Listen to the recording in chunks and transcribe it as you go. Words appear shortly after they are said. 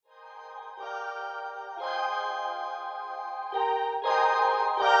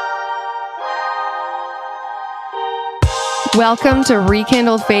Welcome to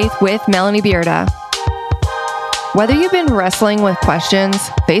Rekindled Faith with Melanie Bearda. Whether you've been wrestling with questions,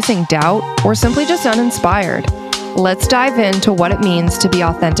 facing doubt, or simply just uninspired, let's dive into what it means to be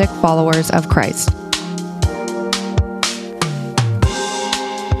authentic followers of Christ.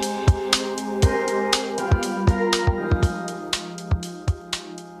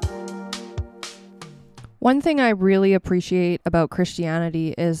 One thing I really appreciate about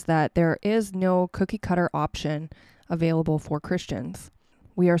Christianity is that there is no cookie-cutter option available for Christians.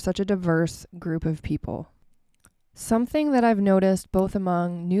 We are such a diverse group of people. Something that I've noticed both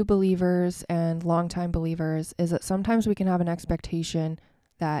among new believers and longtime believers is that sometimes we can have an expectation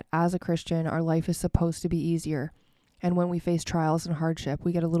that as a Christian, our life is supposed to be easier. And when we face trials and hardship,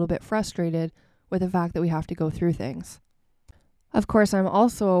 we get a little bit frustrated with the fact that we have to go through things. Of course, I'm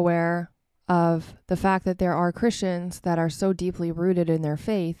also aware of the fact that there are Christians that are so deeply rooted in their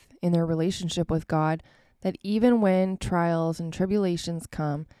faith, in their relationship with God, that even when trials and tribulations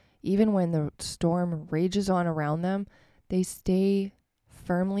come, even when the storm rages on around them, they stay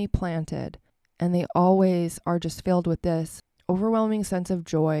firmly planted, and they always are just filled with this overwhelming sense of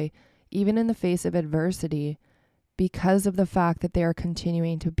joy, even in the face of adversity, because of the fact that they are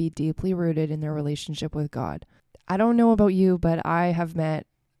continuing to be deeply rooted in their relationship with God. I don't know about you, but I have met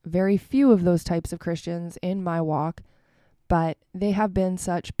very few of those types of Christians in my walk, but they have been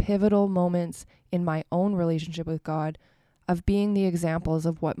such pivotal moments in my own relationship with God of being the examples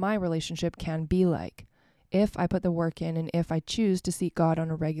of what my relationship can be like if I put the work in and if I choose to seek God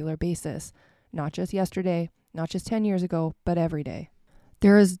on a regular basis, not just yesterday, not just 10 years ago, but every day.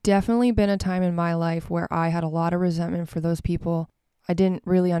 There has definitely been a time in my life where I had a lot of resentment for those people. I didn't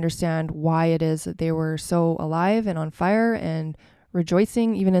really understand why it is that they were so alive and on fire and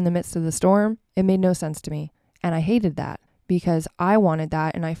rejoicing even in the midst of the storm. It made no sense to me, and I hated that because I wanted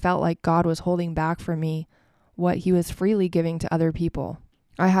that, and I felt like God was holding back from me what he was freely giving to other people.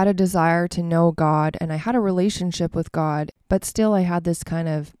 I had a desire to know God, and I had a relationship with God, but still I had this kind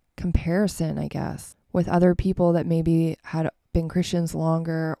of comparison, I guess, with other people that maybe had been Christians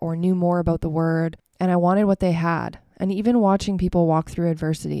longer or knew more about the word, and I wanted what they had. And even watching people walk through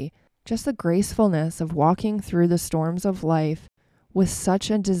adversity, just the gracefulness of walking through the storms of life with such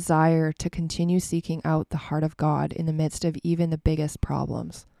a desire to continue seeking out the heart of God in the midst of even the biggest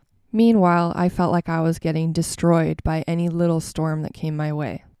problems. Meanwhile, I felt like I was getting destroyed by any little storm that came my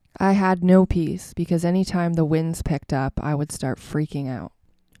way. I had no peace because anytime the winds picked up, I would start freaking out.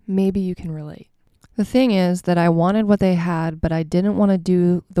 Maybe you can relate. The thing is that I wanted what they had, but I didn't want to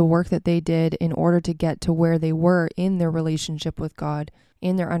do the work that they did in order to get to where they were in their relationship with God,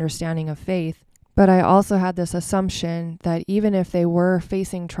 in their understanding of faith. But I also had this assumption that even if they were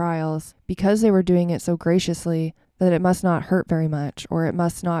facing trials, because they were doing it so graciously, that it must not hurt very much, or it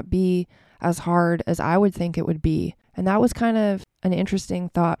must not be as hard as I would think it would be. And that was kind of an interesting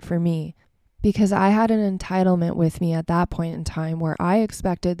thought for me, because I had an entitlement with me at that point in time where I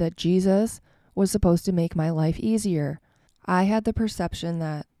expected that Jesus was supposed to make my life easier. I had the perception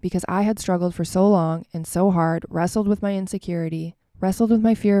that because I had struggled for so long and so hard, wrestled with my insecurity, wrestled with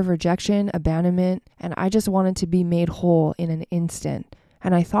my fear of rejection, abandonment, and I just wanted to be made whole in an instant.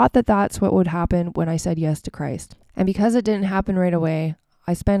 And I thought that that's what would happen when I said yes to Christ. And because it didn't happen right away,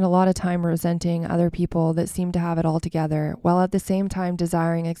 I spent a lot of time resenting other people that seemed to have it all together, while at the same time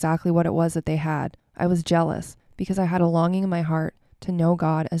desiring exactly what it was that they had. I was jealous because I had a longing in my heart to know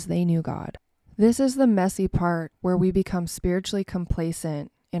God as they knew God. This is the messy part where we become spiritually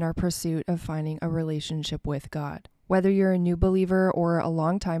complacent in our pursuit of finding a relationship with God. Whether you're a new believer or a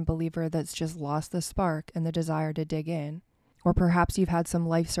longtime believer that's just lost the spark and the desire to dig in, or perhaps you've had some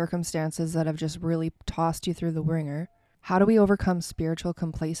life circumstances that have just really tossed you through the ringer, how do we overcome spiritual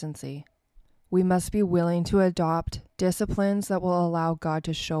complacency? We must be willing to adopt disciplines that will allow God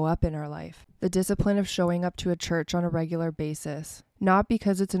to show up in our life. The discipline of showing up to a church on a regular basis, not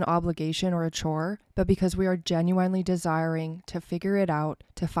because it's an obligation or a chore, but because we are genuinely desiring to figure it out,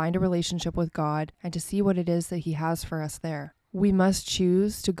 to find a relationship with God, and to see what it is that he has for us there. We must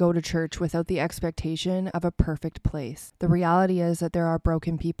choose to go to church without the expectation of a perfect place. The reality is that there are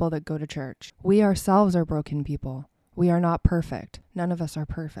broken people that go to church. We ourselves are broken people. We are not perfect. None of us are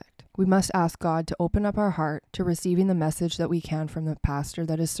perfect. We must ask God to open up our heart to receiving the message that we can from the pastor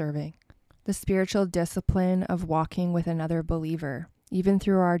that is serving. The spiritual discipline of walking with another believer. Even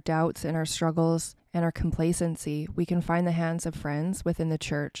through our doubts and our struggles and our complacency, we can find the hands of friends within the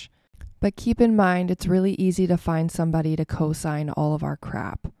church. But keep in mind, it's really easy to find somebody to co-sign all of our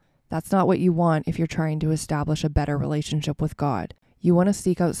crap. That's not what you want if you're trying to establish a better relationship with God. You want to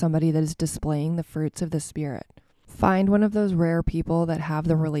seek out somebody that is displaying the fruits of the Spirit. Find one of those rare people that have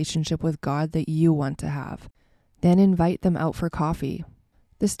the relationship with God that you want to have. Then invite them out for coffee.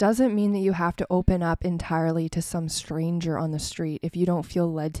 This doesn't mean that you have to open up entirely to some stranger on the street if you don't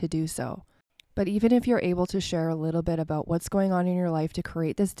feel led to do so. But even if you're able to share a little bit about what's going on in your life to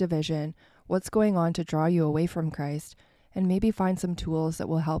create this division, what's going on to draw you away from Christ, and maybe find some tools that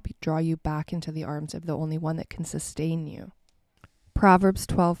will help draw you back into the arms of the only one that can sustain you. Proverbs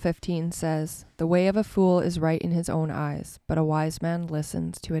 12:15 says, "The way of a fool is right in his own eyes, but a wise man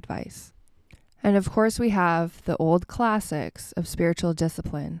listens to advice." And of course we have the old classics of spiritual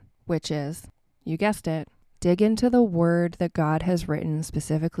discipline, which is, you guessed it, dig into the word that God has written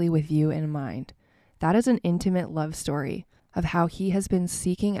specifically with you in mind. That is an intimate love story of how he has been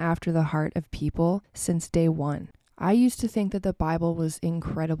seeking after the heart of people since day one. I used to think that the Bible was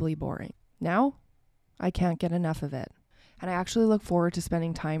incredibly boring. Now, I can't get enough of it. And I actually look forward to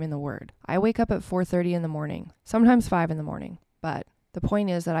spending time in the Word. I wake up at 4:30 in the morning, sometimes 5 in the morning. But the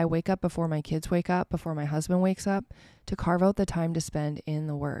point is that I wake up before my kids wake up, before my husband wakes up, to carve out the time to spend in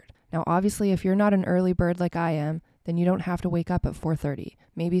the Word. Now, obviously, if you're not an early bird like I am, then you don't have to wake up at 4:30.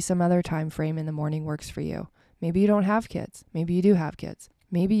 Maybe some other time frame in the morning works for you. Maybe you don't have kids. Maybe you do have kids.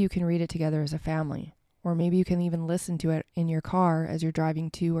 Maybe you can read it together as a family. Or maybe you can even listen to it in your car as you're driving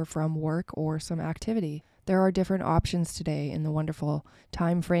to or from work or some activity. There are different options today in the wonderful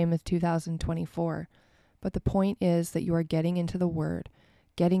time frame of 2024. But the point is that you are getting into the Word,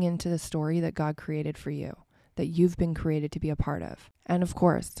 getting into the story that God created for you, that you've been created to be a part of. And of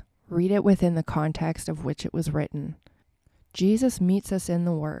course, read it within the context of which it was written. Jesus meets us in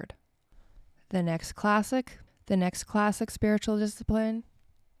the Word. The next classic spiritual discipline,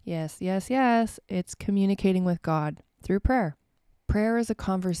 yes, it's communicating with God through prayer. Prayer is a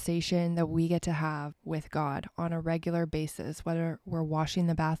conversation that we get to have with God on a regular basis, whether we're washing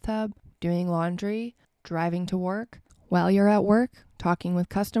the bathtub, doing laundry, driving to work. While you're at work, talking with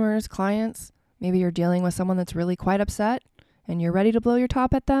customers, clients, maybe you're dealing with someone that's really quite upset and you're ready to blow your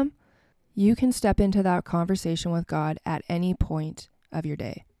top at them, you can step into that conversation with God at any point of your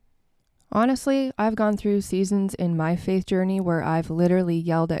day. Honestly, I've gone through seasons in my faith journey where I've literally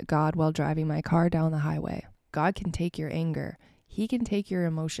yelled at God while driving my car down the highway. God can take your anger. He can take your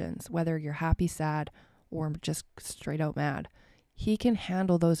emotions, whether you're happy, sad, or just straight out mad. He can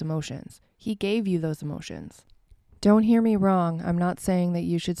handle those emotions. He gave you those emotions. Don't hear me wrong. I'm not saying that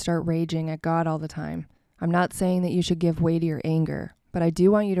you should start raging at God all the time. I'm not saying that you should give way to your anger. But I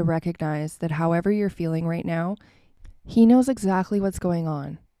do want you to recognize that however you're feeling right now, he knows exactly what's going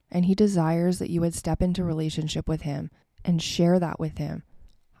on. And he desires that you would step into relationship with him and share that with him.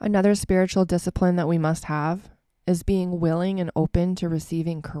 Another spiritual discipline that we must have is being willing and open to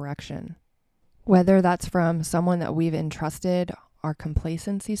receiving correction. Whether that's from someone that we've entrusted our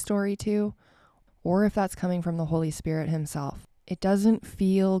complacency story to, or if that's coming from the Holy Spirit himself. It doesn't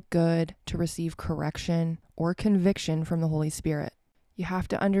feel good to receive correction or conviction from the Holy Spirit. You have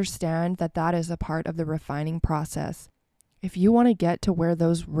to understand that that is a part of the refining process. If you want to get to where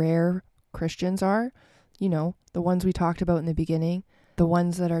those rare Christians are, the ones we talked about in the beginning, the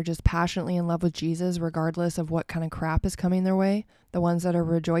ones that are just passionately in love with Jesus regardless of what kind of crap is coming their way, the ones that are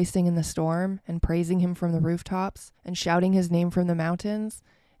rejoicing in the storm and praising him from the rooftops and shouting his name from the mountains,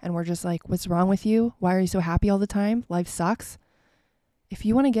 and we're just like, what's wrong with you? Why are you so happy all the time? Life sucks. If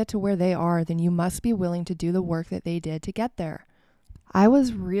you want to get to where they are, then you must be willing to do the work that they did to get there. I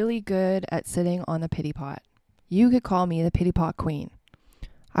was really good at sitting on the pity pot. You could call me the pity pot queen.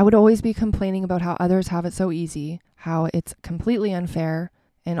 I would always be complaining about how others have it so easy, how it's completely unfair,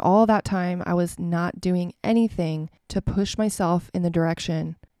 and all that time I was not doing anything to push myself in the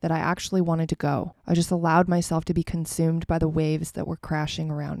direction that I actually wanted to go. I just allowed myself to be consumed by the waves that were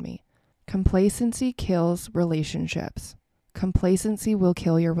crashing around me. Complacency kills relationships. Complacency will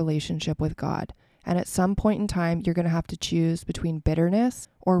kill your relationship with God. And at some point in time, you're going to have to choose between bitterness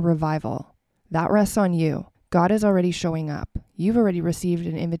or revival. That rests on you. God is already showing up. You've already received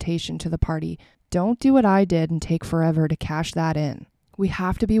an invitation to the party. Don't do what I did and take forever to cash that in. We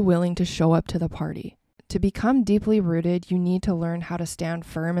have to be willing to show up to the party. To become deeply rooted, you need to learn how to stand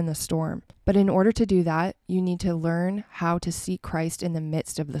firm in the storm. But in order to do that, you need to learn how to seek Christ in the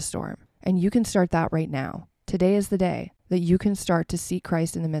midst of the storm. And you can start that right now. Today is the day that you can start to seek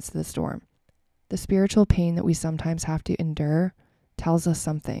Christ in the midst of the storm. The spiritual pain that we sometimes have to endure tells us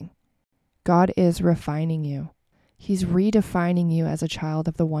something. God is refining you. He's redefining you as a child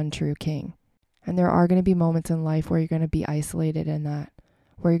of the one true King. And there are going to be moments in life where you're going to be isolated in that,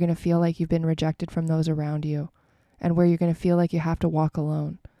 where you're going to feel like you've been rejected from those around you, and where you're going to feel like you have to walk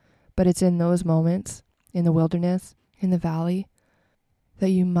alone. But it's in those moments, in the wilderness, in the valley, that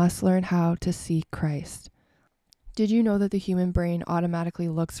you must learn how to seek Christ. Did you know that the human brain automatically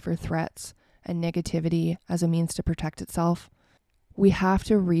looks for threats and negativity as a means to protect itself. We have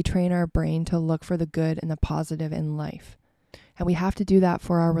to retrain our brain to look for the good and the positive in life. And we have to do that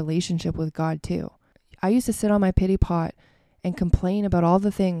for our relationship with God too. I used to sit on my pity pot and complain about all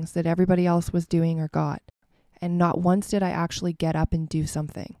the things that everybody else was doing or got. And not once did I actually get up and do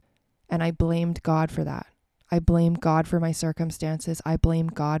something. And I blamed God for that. I blamed God for my circumstances. I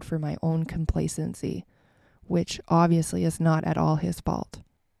blamed God for my own complacency, which obviously is not at all his fault.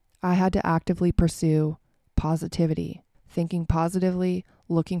 I had to actively pursue positivity, thinking positively,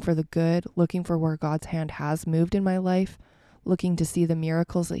 looking for the good, looking for where God's hand has moved in my life, looking to see the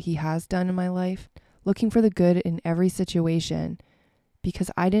miracles that he has done in my life, looking for the good in every situation,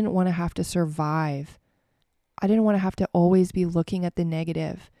 because I didn't want to have to survive. I didn't want to have to always be looking at the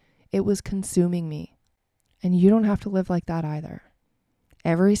negative. It was consuming me. And you don't have to live like that either.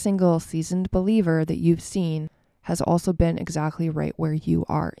 Every single seasoned believer that you've seen has also been exactly right where you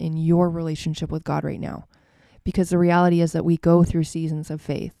are in your relationship with God right now. Because the reality is that we go through seasons of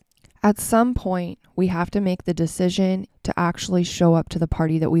faith. At some point, we have to make the decision to actually show up to the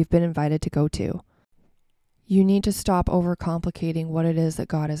party that we've been invited to go to. You need to stop overcomplicating what it is that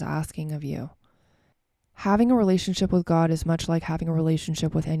God is asking of you. Having a relationship with God is much like having a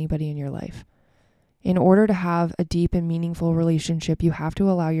relationship with anybody in your life. In order to have a deep and meaningful relationship, you have to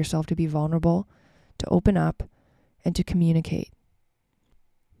allow yourself to be vulnerable, to open up, and to communicate.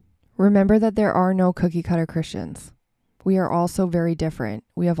 Remember that there are no cookie cutter Christians. We are all so very different.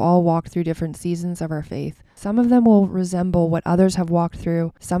 We have all walked through different seasons of our faith. Some of them will resemble what others have walked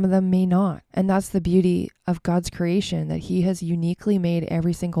through. Some of them may not. And that's the beauty of God's creation, that he has uniquely made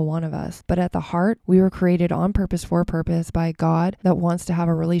every single one of us. But at the heart, we were created on purpose for a purpose by God that wants to have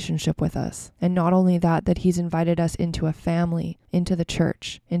a relationship with us. And not only that, that he's invited us into a family, into the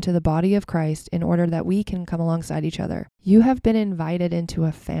church, into the body of Christ, in order that we can come alongside each other. You have been invited into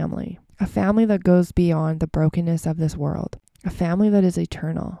a family that goes beyond the brokenness of this world, a family that is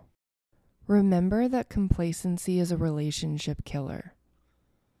eternal. Remember that complacency is a relationship killer.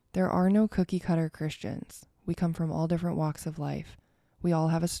 There are no cookie cutter Christians. We come from all different walks of life. We all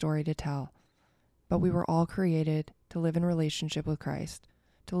have a story to tell, but we were all created to live in relationship with Christ,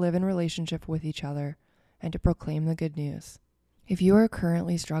 to live in relationship with each other, and to proclaim the good news. If you are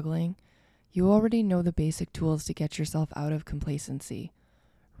currently struggling, you already know the basic tools to get yourself out of complacency.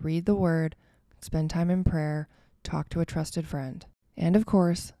 Read the word, spend time in prayer, talk to a trusted friend. And of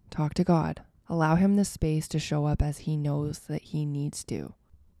course, talk to God. Allow him the space to show up as he knows that he needs to.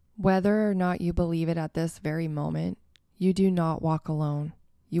 Whether or not you believe it at this very moment, you do not walk alone.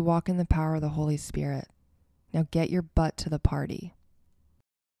 You walk in the power of the Holy Spirit. Now get your butt to the party.